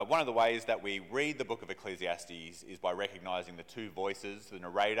One of the ways that we read the book of Ecclesiastes is by recognising the two voices, the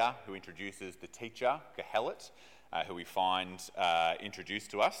narrator who introduces the teacher, Kohelet, who we find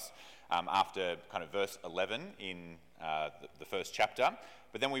introduced to us after kind of verse 11 in the first chapter.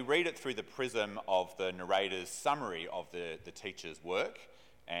 But then we read it through the prism of the narrator's summary of the teacher's work,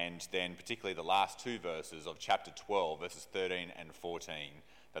 and then particularly the last two verses of chapter 12, verses 13 and 14,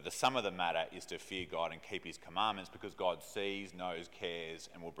 that the sum of the matter is to fear God and keep his commandments because God sees, knows, cares,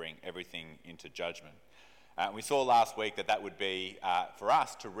 and will bring everything into judgment. We saw last week that would be for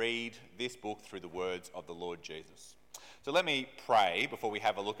us to read this book through the words of the Lord Jesus. So let me pray before we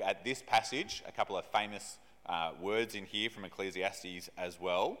have a look at this passage, a couple of famous words in here from Ecclesiastes as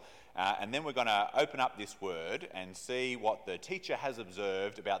well. And then we're going to open up this word and see what the teacher has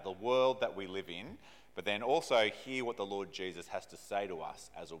observed about the world that we live in, but then also hear what the Lord Jesus has to say to us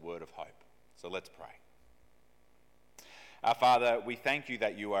as a word of hope. So let's pray. Our Father, we thank you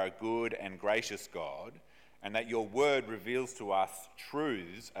that you are a good and gracious God, and that your word reveals to us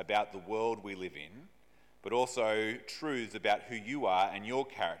truths about the world we live in, but also truths about who you are and your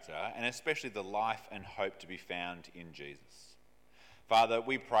character, and especially the life and hope to be found in Jesus. Father,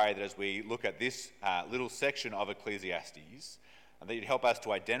 we pray that as we look at this little section of Ecclesiastes, that you'd help us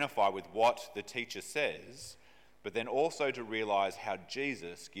to identify with what the teacher says, but then also to realise how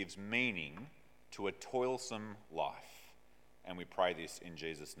Jesus gives meaning to a toilsome life. And we pray this in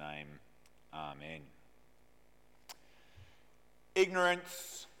Jesus' name. Amen.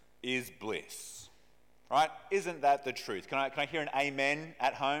 Ignorance is bliss. Right? Isn't that the truth? Can I hear an amen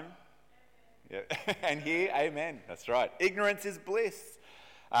at home? Yeah. And here, amen. That's right. Ignorance is bliss.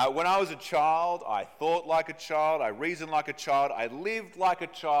 When I was a child, I thought like a child, I reasoned like a child, I lived like a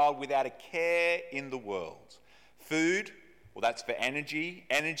child without a care in the world. Food, well, that's for energy.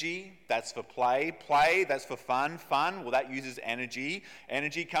 Energy, that's for play. Play, that's for fun. Fun, well, that uses energy.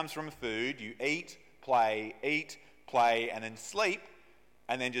 Energy comes from food. You eat, play, and then sleep,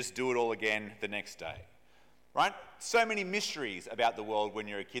 and then just do it all again the next day. Right? So many mysteries about the world when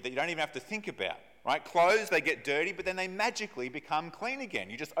you're a kid that you don't even have to think about. Right? Clothes, they get dirty, but then they magically become clean again.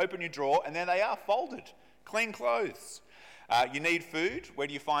 You just open your drawer and there they are, folded. Clean clothes. You need food. Where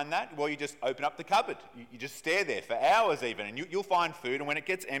do you find that? Well, you just open up the cupboard. You just stare there for hours even, and you'll find food, and when it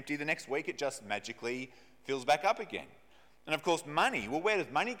gets empty the next week, it just magically fills back up again. And of course, money. Well, where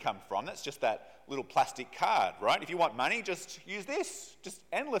does money come from? That's just that little plastic card, right? If you want money, just use this. Just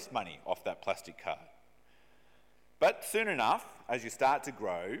endless money off that plastic card. But soon enough, as you start to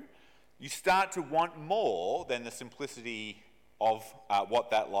grow, you start to want more than the simplicity of what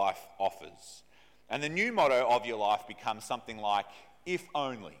that life offers. And the new motto of your life becomes something like, if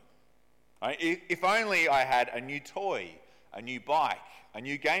only. Right? If only I had a new toy, a new bike, a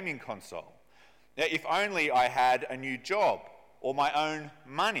new gaming console. If only I had a new job or my own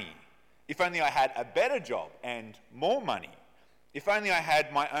money. If only I had a better job and more money. If only I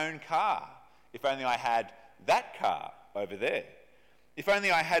had my own car. If only I had that car over there. If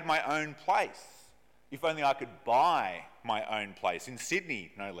only I had my own place. If only I could buy my own place, in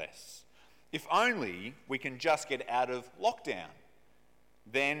Sydney no less. If only we can just get out of lockdown.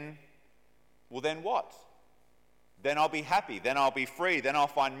 Then what? Then I'll be happy, then I'll be free, then I'll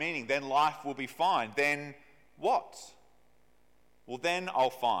find meaning, then life will be fine. Then what? Well, then I'll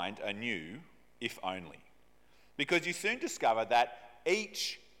find a new if only. Because you soon discover that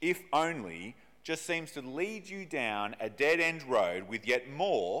each if only just seems to lead you down a dead-end road with yet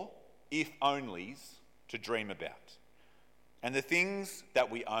more if-onlys to dream about. And the things that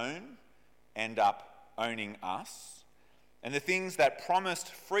we own end up owning us, and the things that promised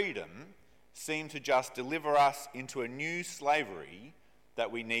freedom seem to just deliver us into a new slavery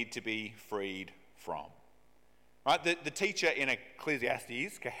that we need to be freed from. Right? The teacher in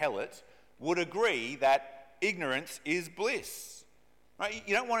Ecclesiastes, Kohelet, would agree that ignorance is bliss. Right?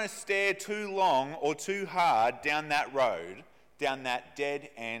 You don't want to stare too long or too hard down that road, down that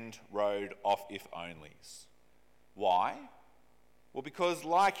dead-end road of if-onlys. Why? Well, because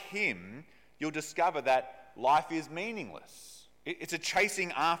like him, you'll discover that life is meaningless. It's a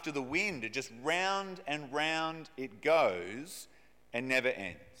chasing after the wind. It just round and round it goes and never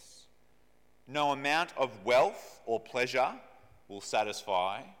ends. No amount of wealth or pleasure will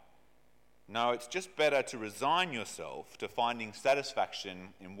satisfy. No, it's just better to resign yourself to finding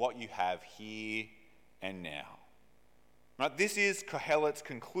satisfaction in what you have here and now. Right? This is Kohelet's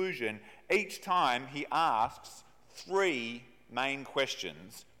conclusion each time he asks three main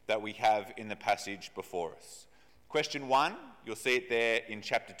questions that we have in the passage before us. Question 1, you'll see it there in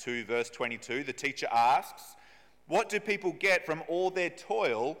chapter 2, verse 22. The teacher asks, what do people get from all their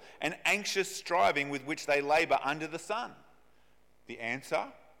toil and anxious striving with which they labour under the sun? The answer,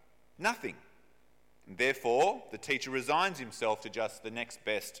 Nothing. And therefore, the teacher resigns himself to just the next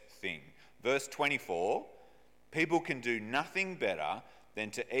best thing. Verse 24, people can do nothing better than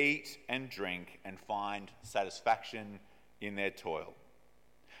to eat and drink and find satisfaction in their toil.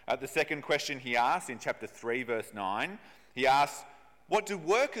 The second question he asks in chapter 3, verse 9, he asks, what do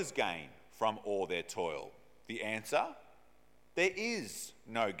workers gain from all their toil? The answer, there is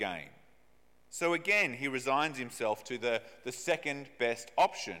no gain. So again, he resigns himself to the second best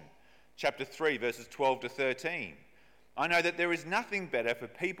option. Chapter 3, verses 12 to 13. I know that there is nothing better for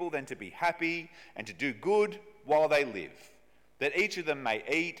people than to be happy and to do good while they live, that each of them may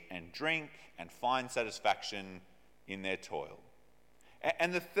eat and drink and find satisfaction in their toil.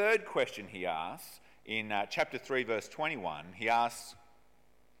 And the third question he asks in chapter 3, verse 21, he asks,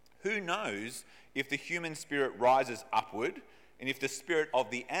 who knows if the human spirit rises upward and if the spirit of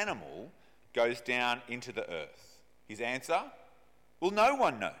the animal goes down into the earth? His answer, well, no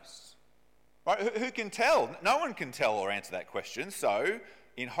one knows. Right? Who can tell? No one can tell or answer that question. So,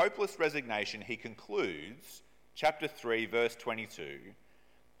 in hopeless resignation, he concludes chapter 3, verse 22,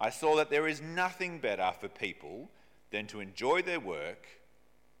 I saw that there is nothing better for people than to enjoy their work.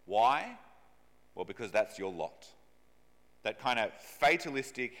 Why? Well, because that's your lot. That kind of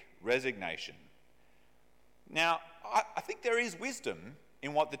fatalistic resignation. Now, I think there is wisdom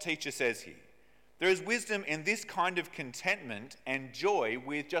in what the teacher says here. There is wisdom in this kind of contentment and joy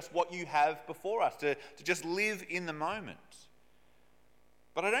with just what you have before us, to just live in the moment.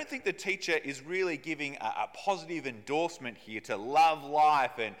 But I don't think the teacher is really giving a positive endorsement here to love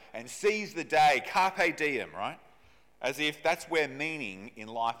life and seize the day, carpe diem, right? As if that's where meaning in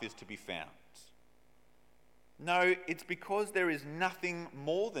life is to be found. No, it's because there is nothing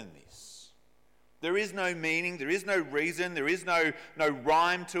more than this. There is no meaning, there is no reason, there is no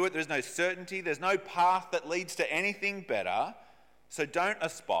rhyme to it, there is no certainty, there's no path that leads to anything better. So don't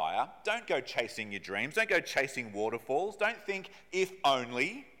aspire, don't go chasing your dreams, don't go chasing waterfalls, don't think if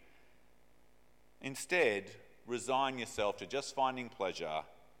only. Instead, resign yourself to just finding pleasure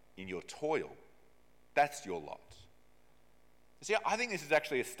in your toil. That's your lot. See, I think this is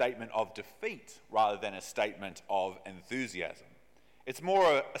actually a statement of defeat rather than a statement of enthusiasm. It's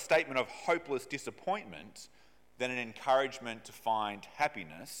more a statement of hopeless disappointment than an encouragement to find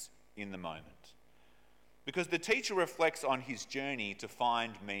happiness in the moment. Because the teacher reflects on his journey to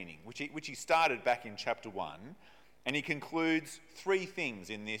find meaning, which he started back in chapter 1, and he concludes three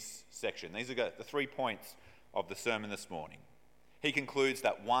things in this section. These are the 3 points of the sermon this morning. He concludes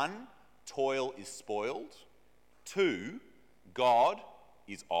that 1, toil is spoiled. 2, God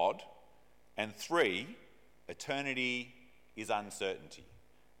is odd. And 3, eternity is uncertainty.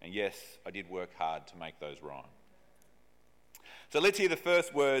 And yes, I did work hard to make those rhyme. So let's hear the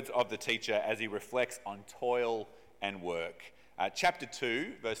first words of the teacher as he reflects on toil and work. Chapter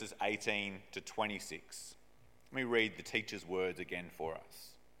 2, verses 18 to 26. Let me read the teacher's words again for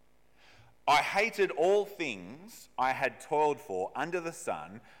us. I hated all things I had toiled for under the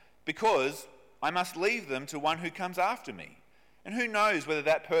sun, because I must leave them to one who comes after me. And who knows whether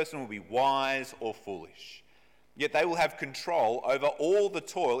that person will be wise or foolish. Yet they will have control over all the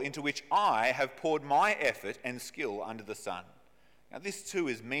toil into which I have poured my effort and skill under the sun. Now this too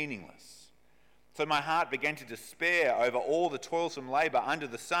is meaningless. So my heart began to despair over all the toilsome labour under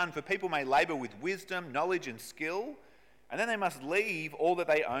the sun, for people may labour with wisdom, knowledge and skill, and then they must leave all that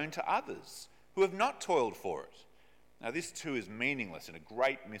they own to others, who have not toiled for it. Now this too is meaningless and a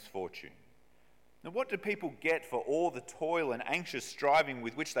great misfortune. Now what do people get for all the toil and anxious striving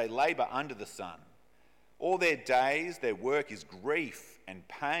with which they labour under the sun? All their days, their work is grief and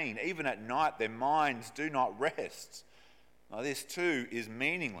pain. Even at night, their minds do not rest. Now, this too is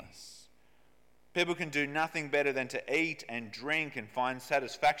meaningless. People can do nothing better than to eat and drink and find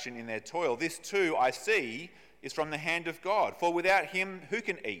satisfaction in their toil. This too, I see, is from the hand of God. For without him, who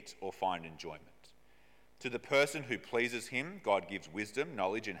can eat or find enjoyment? To the person who pleases him, God gives wisdom,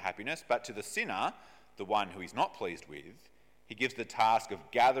 knowledge and happiness. But to the sinner, the one who he's not pleased with, he gives the task of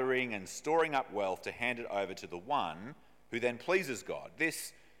gathering and storing up wealth to hand it over to the one who then pleases God.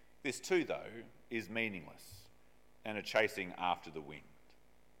 This too, though, is meaningless and a chasing after the wind.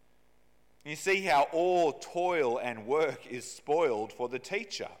 You see how all toil and work is spoiled for the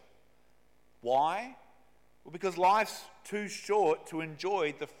teacher. Why? Well, because life's too short to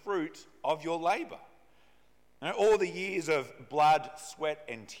enjoy the fruit of your labour. All the years of blood, sweat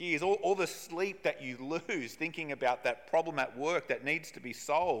and tears, all the sleep that you lose thinking about that problem at work that needs to be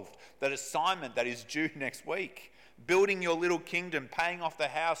solved, that assignment that is due next week, building your little kingdom, paying off the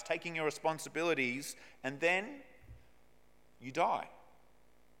house, taking your responsibilities, and then you die.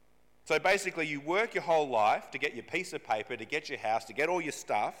 So basically you work your whole life to get your piece of paper, to get your house, to get all your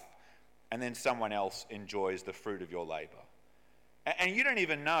stuff, and then someone else enjoys the fruit of your labor. And you don't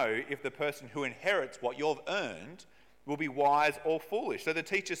even know if the person who inherits what you've earned will be wise or foolish. So the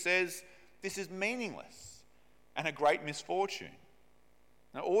teacher says, this is meaningless and a great misfortune.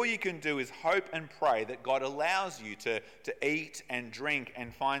 Now, all you can do is hope and pray that God allows you to eat and drink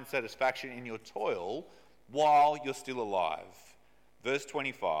and find satisfaction in your toil while you're still alive. Verse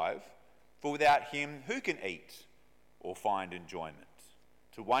 25, for without him, who can eat or find enjoyment?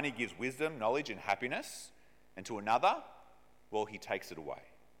 To one he gives wisdom, knowledge, and happiness, and to another, well, he takes it away.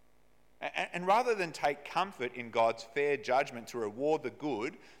 And rather than take comfort in God's fair judgment to reward the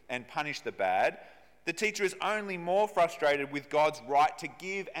good and punish the bad, the teacher is only more frustrated with God's right to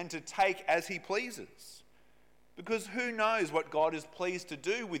give and to take as he pleases. Because who knows what God is pleased to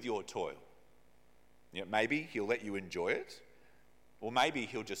do with your toil? Yeah, maybe he'll let you enjoy it, or maybe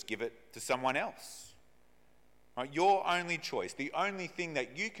he'll just give it to someone else. Right? Your only choice, the only thing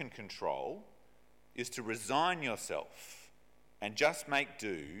that you can control, is to resign yourself and just make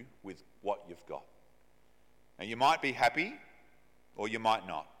do with what you've got. Now, you might be happy or you might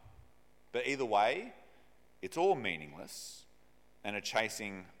not. But either way, it's all meaningless and a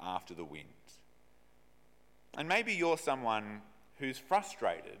chasing after the wind. And maybe you're someone who's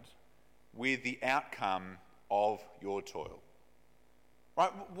frustrated with the outcome of your toil.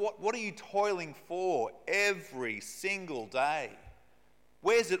 Right? What are you toiling for every single day?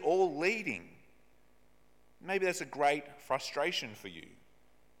 Where's it all leading? Maybe that's a great frustration for you.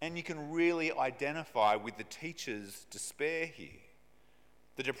 And you can really identify with the teacher's despair here.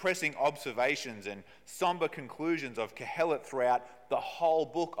 The depressing observations and somber conclusions of Kohelet throughout the whole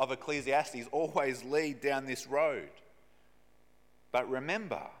book of Ecclesiastes always lead down this road. But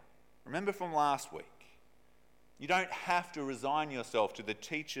remember from last week, you don't have to resign yourself to the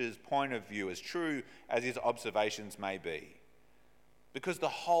teacher's point of view, as true as his observations may be. Because the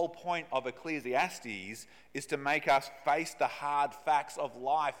whole point of Ecclesiastes is to make us face the hard facts of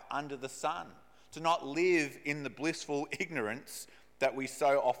life under the sun, to not live in the blissful ignorance that we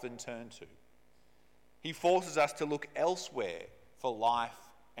so often turn to. He forces us to look elsewhere for life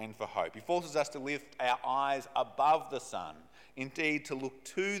and for hope. He forces us to lift our eyes above the sun, indeed to look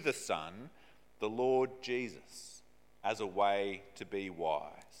to the Son, the Lord Jesus, as a way to be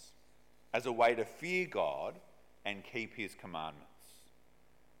wise, as a way to fear God and keep his commandments.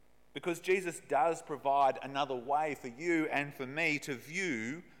 Because Jesus does provide another way for you and for me to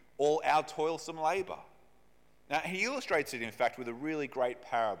view all our toilsome labour. Now, he illustrates it, in fact, with a really great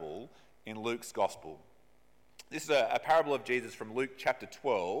parable in Luke's Gospel. This is a parable of Jesus from Luke chapter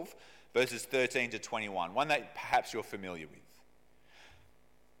 12, verses 13 to 21, one that perhaps you're familiar with.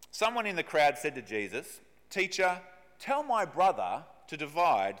 Someone in the crowd said to Jesus, "Teacher, tell my brother to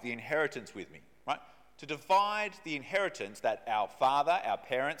divide the inheritance with me." Right? To divide the inheritance that our father, our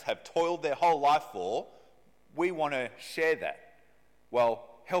parents, have toiled their whole life for, we want to share that.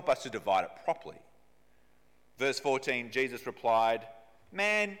 Well, help us to divide it properly. Verse 14, Jesus replied,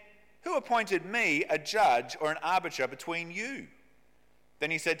 "Man, who appointed me a judge or an arbiter between you?" Then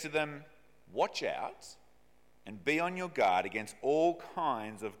he said to them, "Watch out and be on your guard against all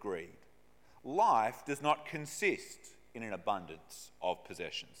kinds of greed. Life does not consist in an abundance of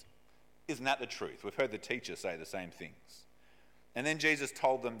possessions." Isn't that the truth? We've heard the teacher say the same things. And then Jesus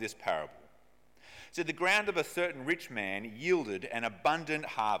told them this parable. He said, "The ground of a certain rich man yielded an abundant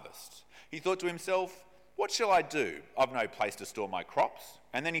harvest. He thought to himself, 'What shall I do? I've no place to store my crops.'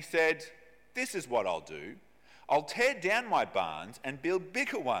 And then he said, 'This is what I'll do. I'll tear down my barns and build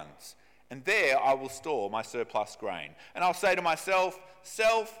bigger ones, and there I will store my surplus grain. And I'll say to myself,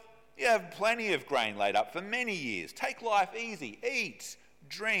 Self, you have plenty of grain laid up for many years. Take life easy, eat,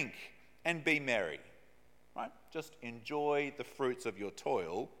 drink, and be merry.'" Right? Just enjoy the fruits of your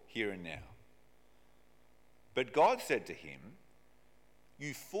toil here and now. But God said to him,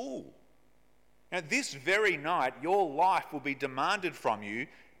 "You fool. Now this very night your life will be demanded from you,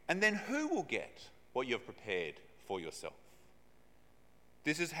 and then who will get what you've prepared for yourself?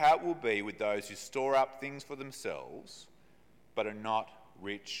 This is how it will be with those who store up things for themselves, but are not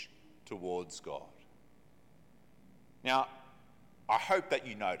rich towards God." Now, I hope that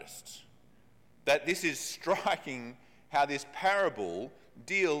you noticed that this is striking how this parable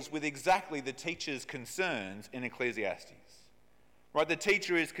deals with exactly the teacher's concerns in Ecclesiastes. Right, the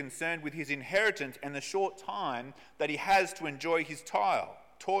teacher is concerned with his inheritance and the short time that he has to enjoy his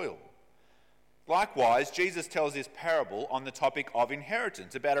toil. Likewise, Jesus tells this parable on the topic of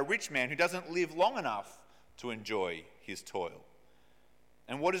inheritance, about a rich man who doesn't live long enough to enjoy his toil.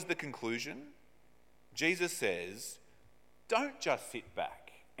 And what is the conclusion? Jesus says, don't just sit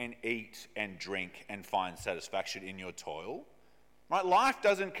back and eat and drink and find satisfaction in your toil. Right? Life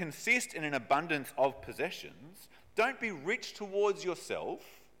doesn't consist in an abundance of possessions. Don't be rich towards yourself.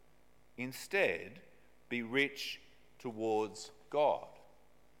 Instead, be rich towards God.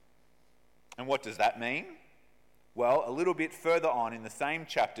 And what does that mean? Well, a little bit further on in the same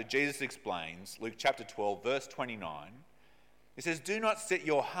chapter, Jesus explains, Luke chapter 12, verse 29, it says, "Do not set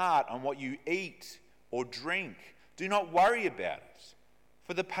your heart on what you eat or drink. Do not worry about it.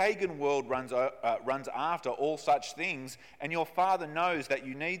 For the pagan world runs after all such things, and your Father knows that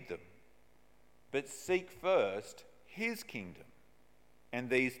you need them. But seek first his kingdom, and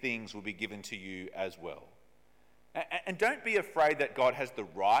these things will be given to you as well." And don't be afraid that God has the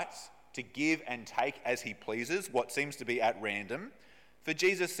right to give and take as he pleases, what seems to be at random. For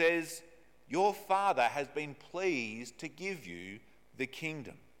Jesus says, your Father has been pleased to give you the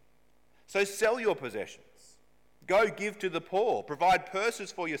kingdom. So sell your possessions. Go give to the poor. Provide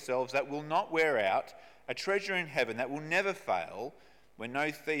purses for yourselves that will not wear out, a treasure in heaven that will never fail, where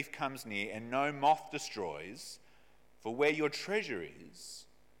no thief comes near and no moth destroys. For where your treasure is,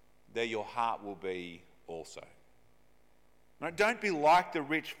 there your heart will be also. Now, don't be like the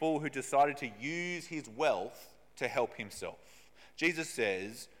rich fool who decided to use his wealth to help himself. Jesus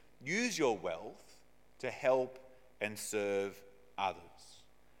says, use your wealth to help and serve others.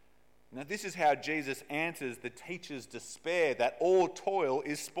 Now, this is how Jesus answers the teacher's despair that all toil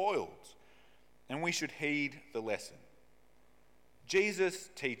is spoiled, and we should heed the lesson.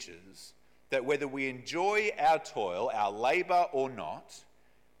 Jesus teaches that whether we enjoy our toil, our labour or not,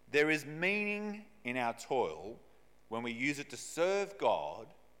 there is meaning in our toil when we use it to serve God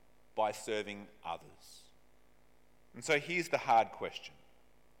by serving others. And so here's the hard question.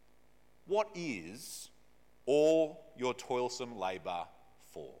 What is all your toilsome labour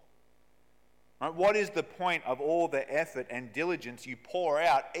for? Right? What is the point of all the effort and diligence you pour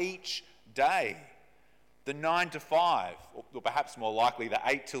out each day? The 9 to 5, or perhaps more likely the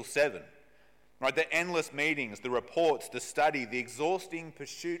 8 till 7. Right? The endless meetings, the reports, the study, the exhausting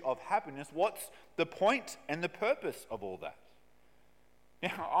pursuit of happiness. What's the point and the purpose of all that?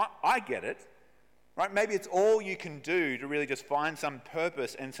 I get it. Right? Maybe it's all you can do to really just find some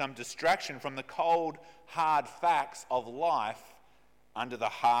purpose and some distraction from the cold, hard facts of life under the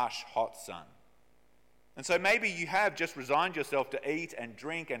harsh, hot sun. And so maybe you have just resigned yourself to eat and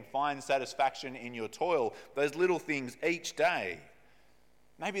drink and find satisfaction in your toil, those little things each day.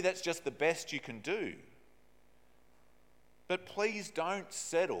 Maybe that's just the best you can do. But please don't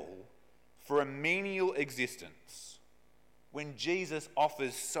settle for a menial existence when Jesus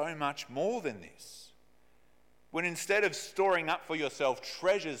offers so much more than this. When instead of storing up for yourself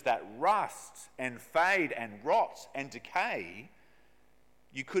treasures that rust and fade and rot and decay,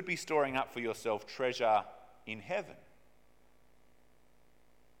 you could be storing up for yourself treasure in heaven.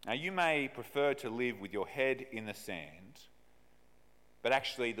 Now, you may prefer to live with your head in the sand, but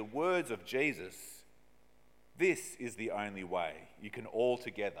actually the words of Jesus, this is the only way you can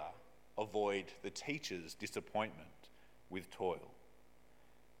altogether avoid the teacher's disappointment with toil.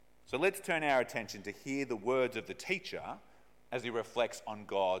 So let's turn our attention to hear the words of the teacher as he reflects on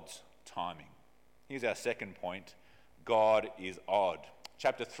God's timing. Here's our second point. God is odd.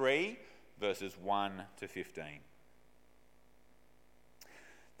 Chapter 3, verses 1 to 15.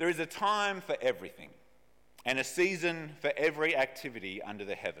 There is a time for everything, and a season for every activity under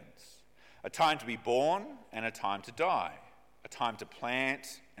the heavens. A time to be born and a time to die. A time to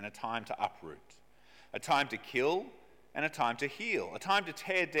plant and a time to uproot. A time to kill and a time to heal. A time to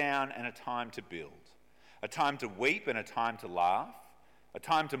tear down and a time to build. A time to weep and a time to laugh. A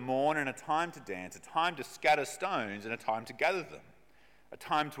time to mourn and a time to dance. A time to scatter stones and a time to gather them. A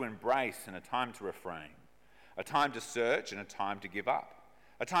time to embrace and a time to refrain. A time to search and a time to give up.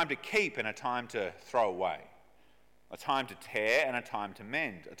 A time to keep and a time to throw away. A time to tear and a time to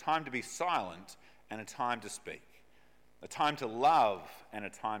mend. A time to be silent and a time to speak. A time to love and a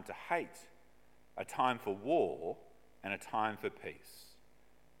time to hate. A time for war and a time for peace.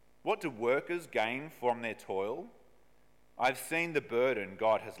 What do workers gain from their toil? I've seen the burden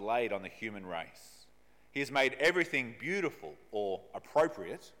God has laid on the human race. He has made everything beautiful or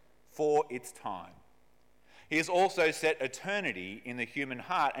appropriate for its time. He has also set eternity in the human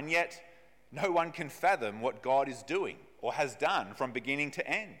heart, and yet no one can fathom what God is doing or has done from beginning to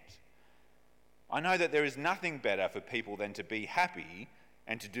end. I know that there is nothing better for people than to be happy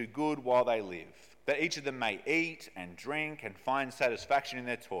and to do good while they live, that each of them may eat and drink and find satisfaction in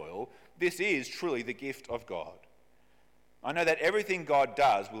their toil. This is truly the gift of God. I know that everything God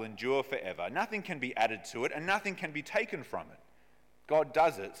does will endure forever. Nothing can be added to it and nothing can be taken from it. God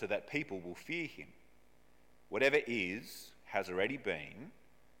does it so that people will fear him. Whatever is has already been,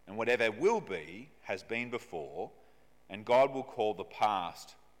 and whatever will be has been before, and God will call the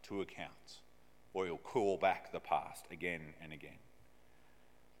past to account, or he'll call back the past again and again.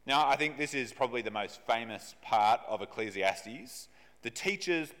 Now, I think this is probably the most famous part of Ecclesiastes, the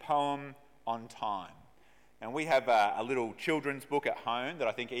teacher's poem on time. And we have a little children's book at home that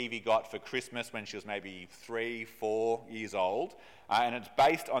I think Evie got for Christmas when she was maybe 3, 4 years old. And it's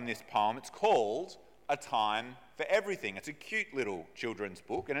based on this poem. It's called A Time for Everything. It's a cute little children's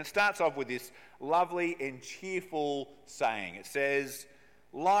book. And it starts off with this lovely and cheerful saying. It says,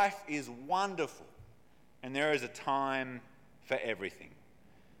 "Life is wonderful, and there is a time for everything."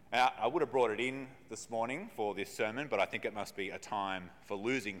 Now, I would have brought it in this morning for this sermon, but I think it must be a time for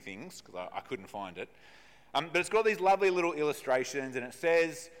losing things because I couldn't find it. But it's got these lovely little illustrations, and it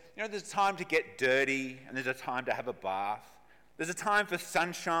says, there's a time to get dirty, and there's a time to have a bath. There's a time for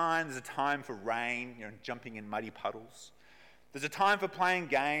sunshine, there's a time for rain, jumping in muddy puddles. There's a time for playing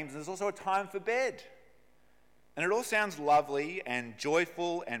games, and there's also a time for bed. And it all sounds lovely and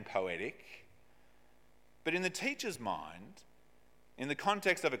joyful and poetic. But in the teacher's mind, in the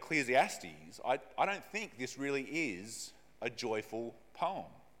context of Ecclesiastes, I don't think this really is a joyful poem.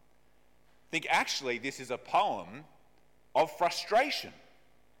 I think actually this is a poem of frustration.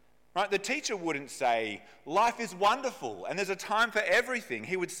 Right? The teacher wouldn't say, life is wonderful and there's a time for everything.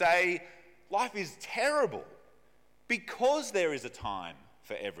 He would say, life is terrible because there is a time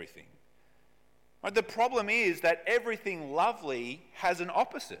for everything. Right? The problem is that everything lovely has an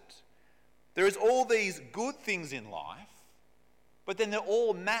opposite. There is all these good things in life, but then they're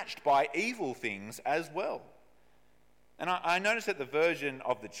all matched by evil things as well. And I noticed that the version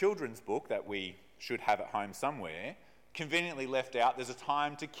of the children's book that we should have at home somewhere conveniently left out there's a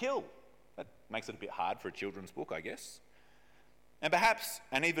time to kill. That makes it a bit hard for a children's book, I guess. And perhaps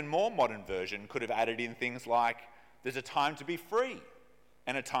an even more modern version could have added in things like there's a time to be free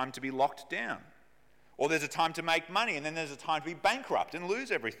and a time to be locked down. Or there's a time to make money and then there's a time to be bankrupt and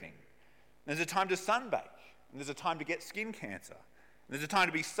lose everything. There's a time to sunbake and there's a time to get skin cancer. And there's a time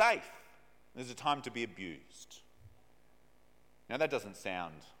to be safe and there's a time to be abused. Now that doesn't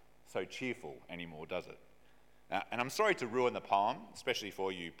sound so cheerful anymore, does it? And I'm sorry to ruin the poem, especially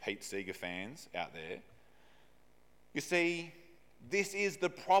for you Pete Seeger fans out there. You see, this is the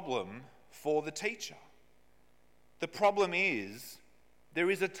problem for the teacher. The problem is there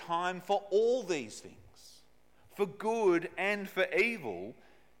is a time for all these things, for good and for evil.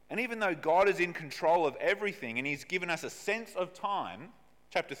 And even though God is in control of everything and he's given us a sense of time,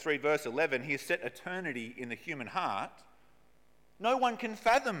 chapter 3, verse 11, he has set eternity in the human heart, no one can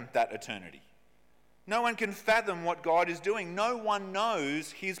fathom that eternity. No one can fathom what God is doing. No one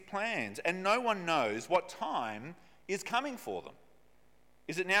knows his plans, and no one knows what time is coming for them.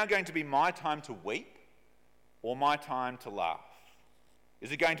 Is it now going to be my time to weep or my time to laugh?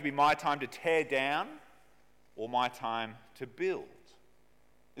 Is it going to be my time to tear down or my time to build?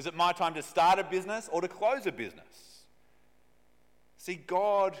 Is it my time to start a business or to close a business? See,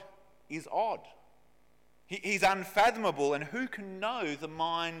 God is odd. He's unfathomable, and who can know the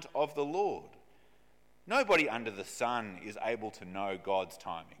mind of the Lord? Nobody under the sun is able to know God's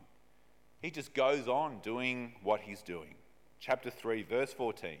timing. He just goes on doing what he's doing. Chapter 3, verse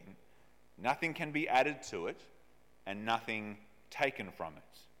 14, nothing can be added to it and nothing taken from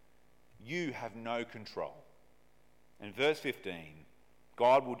it. You have no control. And verse 15,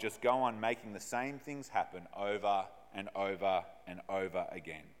 God will just go on making the same things happen over and over and over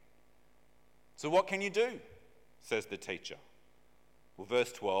again. So what can you do? Says the teacher. Well,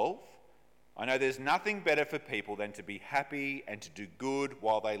 verse 12, I know there's nothing better for people than to be happy and to do good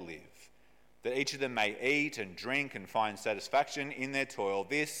while they live, that each of them may eat and drink and find satisfaction in their toil.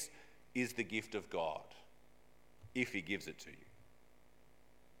 This is the gift of God, if he gives it to you.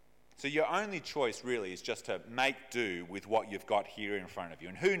 So your only choice really is just to make do with what you've got here in front of you.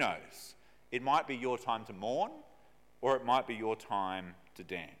 And who knows? It might be your time to mourn, or it might be your time to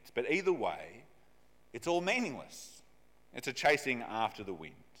dance. But either way, it's all meaningless. It's a chasing after the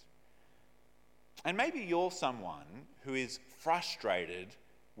wind. And maybe you're someone who is frustrated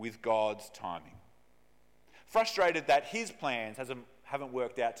with God's timing. Frustrated that his plans haven't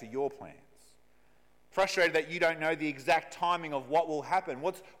worked out to your plans. Frustrated that you don't know the exact timing of what will happen.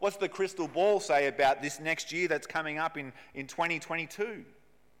 What's the crystal ball say about this next year that's coming up in 2022?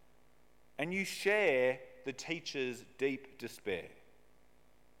 And you share the teacher's deep despair.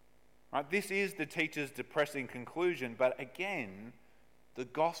 Right? This is the teacher's depressing conclusion, but again, the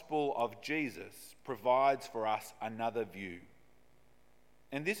gospel of Jesus provides for us another view.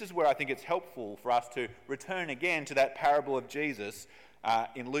 And this is where I think it's helpful for us to return again to that parable of Jesus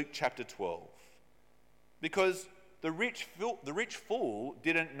in Luke chapter 12. Because the rich fool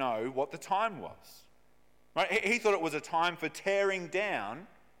didn't know what the time was. Right? He thought it was a time for tearing down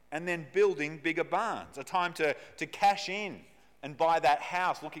and then building bigger barns, a time to cash in and buy that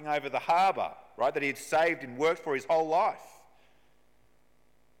house looking over the harbour, right, that he had saved and worked for his whole life.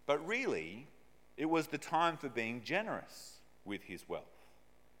 But really, it was the time for being generous with his wealth.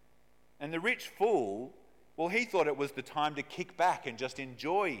 And the rich fool, well, he thought it was the time to kick back and just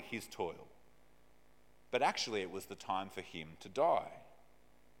enjoy his toil. But actually, it was the time for him to die.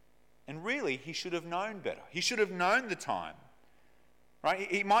 And really, he should have known better. He should have known the time.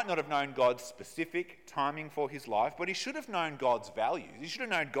 Right? He might not have known God's specific timing for his life, but he should have known God's values. He should have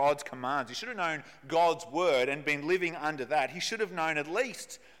known God's commands. He should have known God's word and been living under that. He should have known at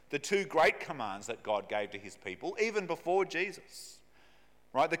least the two great commands that God gave to his people, even before Jesus.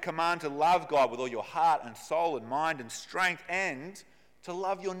 Right? The command to love God with all your heart and soul and mind and strength, and to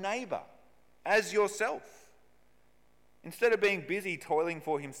love your neighbour as yourself. Instead of being busy toiling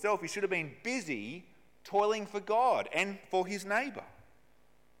for himself, he should have been busy toiling for God and for his neighbour.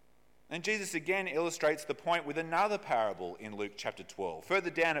 And Jesus again illustrates the point with another parable in Luke chapter 12. Further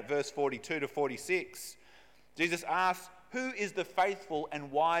down at verse 42 to 46, Jesus asks, "Who is the faithful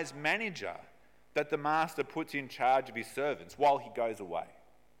and wise manager that the master puts in charge of his servants while he goes away?"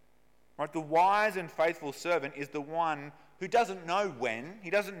 Right? The wise and faithful servant is the one who doesn't know when, he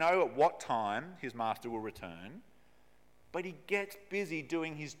doesn't know at what time his master will return, but he gets busy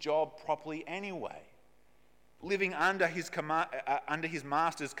doing his job properly anyway, living under his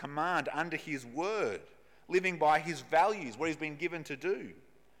master's command, under his word, living by his values, what he's been given to do.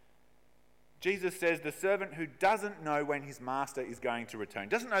 Jesus says the servant who doesn't know when his master is going to return,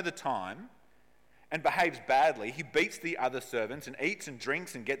 doesn't know the time, and behaves badly, he beats the other servants and eats and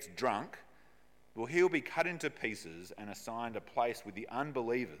drinks and gets drunk, well, he'll be cut into pieces and assigned a place with the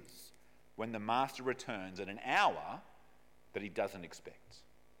unbelievers when the master returns at an hour that he doesn't expect.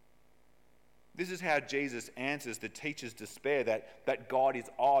 This is how Jesus answers the teacher's despair that God is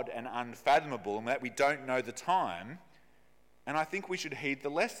odd and unfathomable and that we don't know the time. And I think we should heed the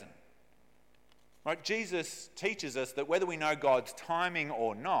lesson. Right? Jesus teaches us that whether we know God's timing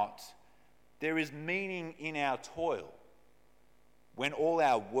or not, there is meaning in our toil when all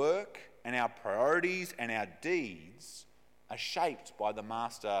our work and our priorities and our deeds are shaped by the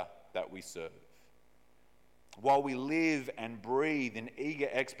master that we serve. While we live and breathe in eager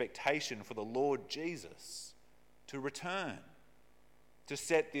expectation for the Lord Jesus to return, to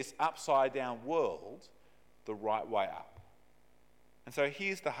set this upside down world the right way up. And so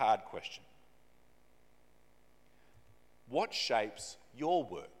here's the hard question. What shapes your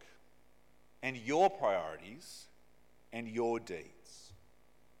work and your priorities and your deeds?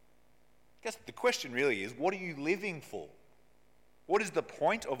 I guess the question really is, what are you living for? What is the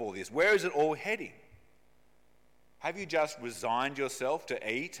point of all this? Where is it all heading? Have you just resigned yourself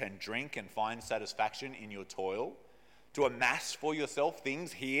to eat and drink and find satisfaction in your toil, to amass for yourself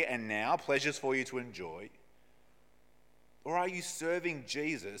things here and now, pleasures for you to enjoy? Or are you serving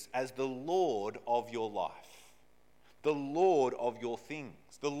Jesus as the Lord of your life, the Lord of your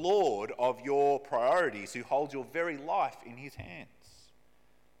things, the Lord of your priorities, who holds your very life in his hands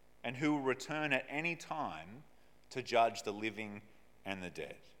and who will return at any time to judge the living and the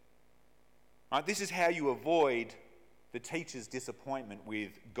dead? Right, this is how you avoid the teacher's disappointment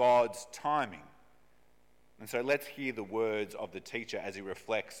with God's timing. And so let's hear the words of the teacher as he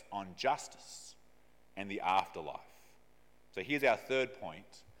reflects on justice and the afterlife. So here's our third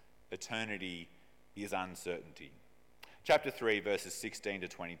point: eternity is uncertainty. Chapter 3, verses 16 to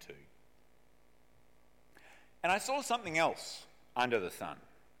 22. "And I saw something else under the sun.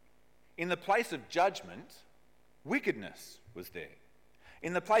 In the place of judgment, wickedness was there.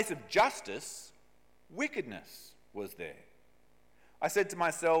 In the place of justice, wickedness was there. I said to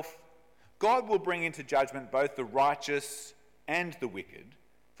myself, God will bring into judgment both the righteous and the wicked,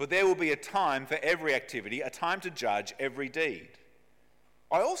 for there will be a time for every activity, a time to judge every deed.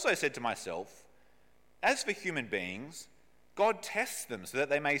 I also said to myself, as for human beings, God tests them so that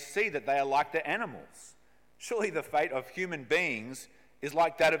they may see that they are like the animals. Surely the fate of human beings is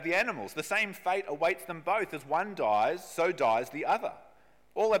like that of the animals. The same fate awaits them both. As one dies, so dies the other.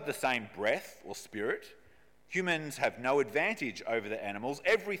 All have the same breath or spirit. Humans have no advantage over the animals.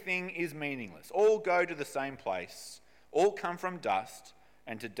 Everything is meaningless. All go to the same place. All come from dust,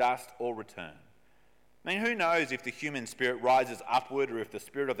 and to dust all return. I mean, who knows if the human spirit rises upward or if the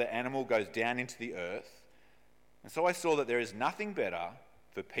spirit of the animal goes down into the earth? And so I saw that there is nothing better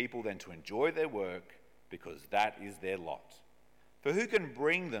for people than to enjoy their work, because that is their lot. For who can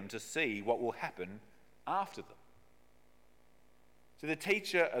bring them to see what will happen after them?" So the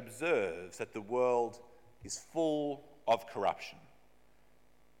teacher observes that the world is full of corruption.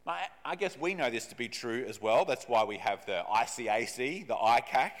 I guess we know this to be true as well. That's why we have the ICAC, the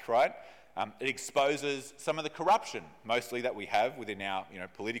ICAC, right? It exposes some of the corruption, mostly that we have within our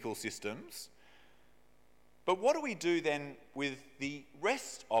political systems. But what do we do then with the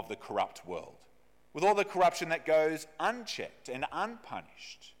rest of the corrupt world? With all the corruption that goes unchecked and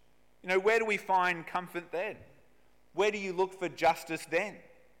unpunished? Where do we find comfort then? Where do you look for justice then?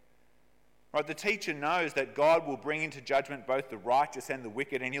 Right, the teacher knows that God will bring into judgment both the righteous and the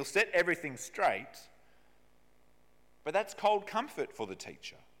wicked, and he'll set everything straight. But that's cold comfort for the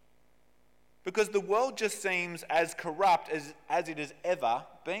teacher. Because the world just seems as corrupt as it has ever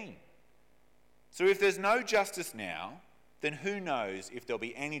been. So if there's no justice now, then who knows if there'll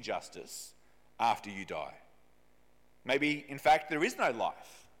be any justice after you die? Maybe, in fact, there is no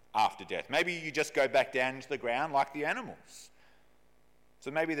life after death. Maybe you just go back down into the ground like the animals. So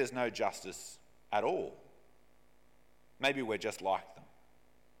maybe there's no justice at all. Maybe we're just like them.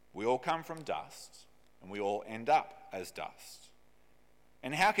 We all come from dust, and we all end up as dust.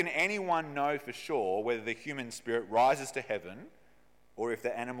 And how can anyone know for sure whether the human spirit rises to heaven or if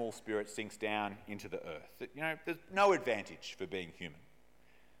the animal spirit sinks down into the earth? There's no advantage for being human.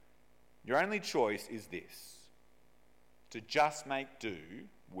 Your only choice is this: to just make do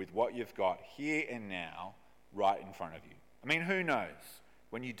with what you've got here and now right in front of you. I mean, who knows?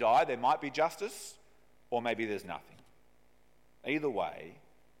 When you die, there might be justice, or maybe there's nothing. Either way,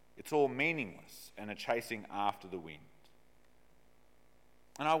 it's all meaningless and a chasing after the wind.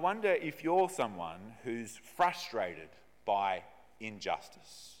 And I wonder if you're someone who's frustrated by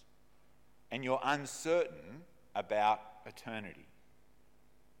injustice and you're uncertain about eternity.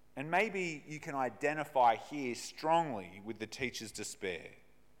 And maybe you can identify here strongly with the teacher's despair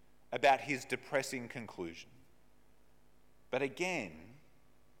about his depressing conclusion. But again,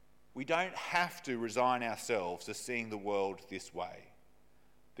 we don't have to resign ourselves to seeing the world this way,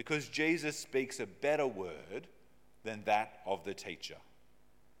 because Jesus speaks a better word than that of the teacher.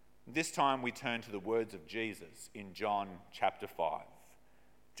 This time we turn to the words of Jesus in John chapter 5.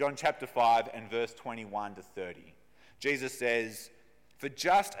 John chapter 5 and verse 21 to 30. Jesus says, "For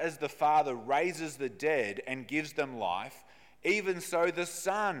just as the Father raises the dead and gives them life, even so the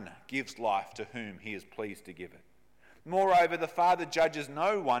Son gives life to whom he is pleased to give it. Moreover, the Father judges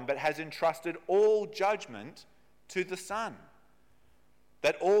no one, but has entrusted all judgment to the Son,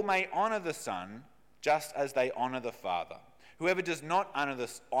 that all may honour the Son just as they honour the Father. Whoever does not honour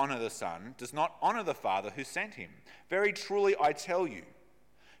the Son does not honour the Father who sent him. Very truly I tell you,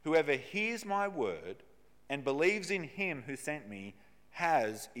 whoever hears my word and believes in him who sent me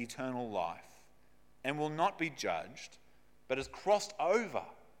has eternal life, and will not be judged, but has crossed over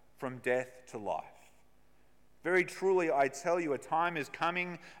from death to life. Very truly I tell you, a time is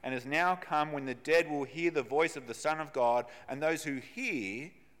coming and has now come when the dead will hear the voice of the Son of God, and those who hear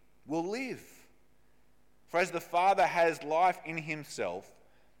will live. For as the Father has life in himself,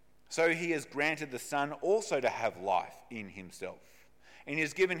 so he has granted the Son also to have life in himself. And he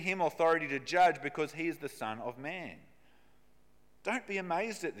has given him authority to judge, because he is the Son of Man. Don't be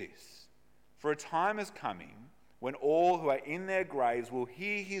amazed at this, for a time is coming when all who are in their graves will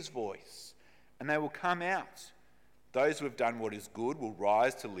hear his voice, and they will come out. Those who have done what is good will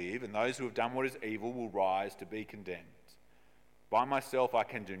rise to live, and those who have done what is evil will rise to be condemned. By myself I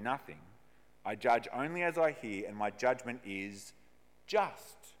can do nothing. I judge only as I hear, and my judgment is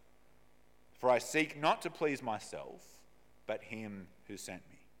just. For I seek not to please myself, but him who sent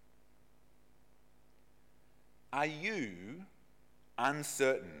me." Are you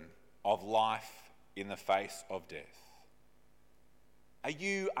uncertain of life in the face of death? Are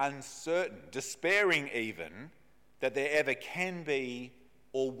you uncertain, despairing even, that there ever can be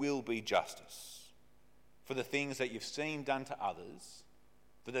or will be justice for the things that you've seen done to others,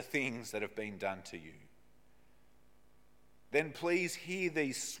 for the things that have been done to you? Then please hear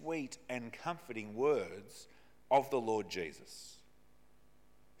these sweet and comforting words of the Lord Jesus.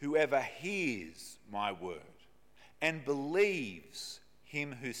 Whoever hears my word and believes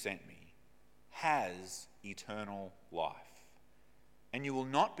him who sent me has eternal life, and you will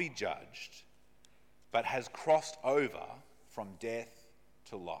not be judged, but has crossed over from death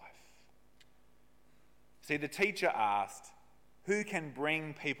to life. See, the teacher asked, who can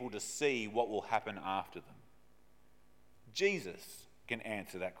bring people to see what will happen after them? Jesus can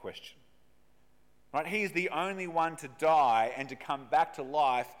answer that question. Right? He is the only one to die and to come back to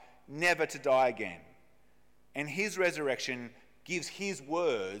life, never to die again. And his resurrection gives his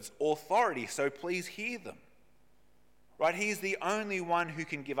words authority, so please hear them. Right? He is the only one who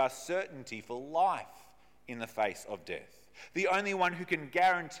can give us certainty for life in the face of death. The only one who can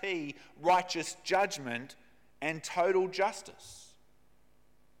guarantee righteous judgment and total justice.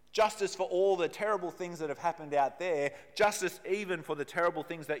 Justice for all the terrible things that have happened out there. Justice even for the terrible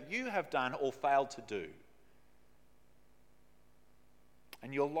things that you have done or failed to do.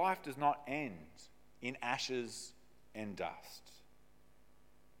 And your life does not end in ashes and dust.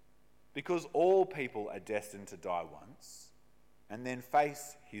 Because all people are destined to die once and then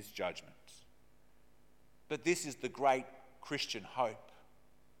face his judgment. But this is the great Christian hope,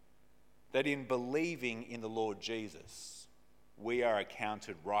 that in believing in the Lord Jesus, we are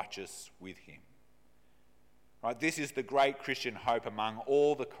accounted righteous with him. Right? This is the great Christian hope among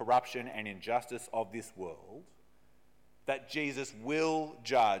all the corruption and injustice of this world, that Jesus will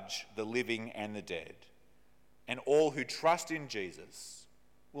judge the living and the dead, and all who trust in Jesus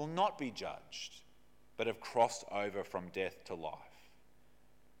will not be judged, but have crossed over from death to life.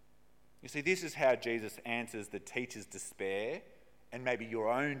 You see, this is how Jesus answers the teacher's despair, and maybe your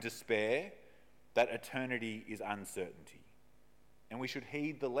own despair, that eternity is uncertainty. And we should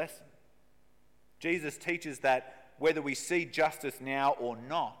heed the lesson. Jesus teaches that whether we see justice now or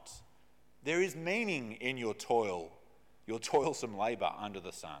not, there is meaning in your toil, your toilsome labour under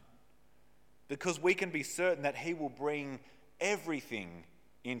the sun. Because we can be certain that he will bring everything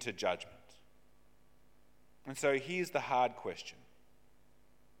into judgment. And so here's the hard question.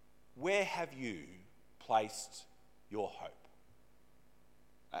 Where have you placed your hope?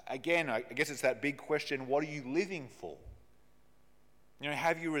 Again, I guess it's that big question, what are you living for?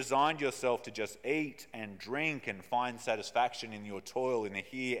 Have you resigned yourself to just eat and drink and find satisfaction in your toil in the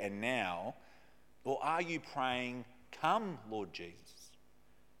here and now? Or are you praying, come, Lord Jesus,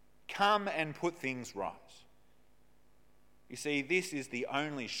 come and put things right? You see, this is the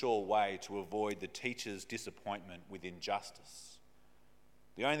only sure way to avoid the teacher's disappointment with injustice.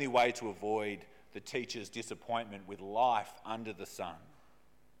 The only way to avoid the teacher's disappointment with life under the sun.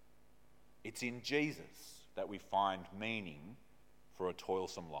 It's in Jesus that we find meaning for a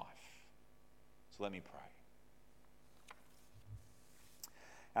toilsome life. So let me pray.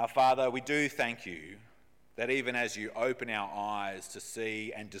 Our Father, we do thank you that even as you open our eyes to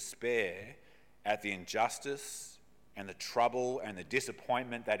see and despair at the injustice and the trouble and the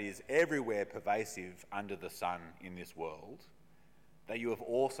disappointment that is everywhere pervasive under the sun in this world, that you have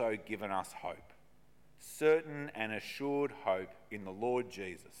also given us hope, certain and assured hope in the Lord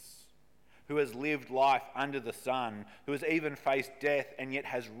Jesus, who has lived life under the sun, who has even faced death and yet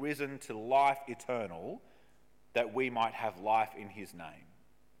has risen to life eternal, that we might have life in his name,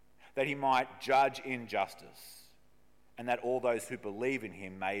 that he might judge in justice, and that all those who believe in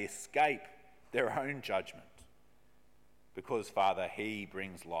him may escape their own judgment. Because, Father, he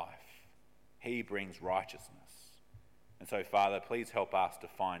brings life, he brings righteousness. And so, Father, please help us to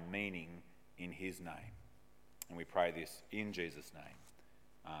find meaning in his name. And we pray this in Jesus' name.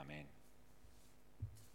 Amen.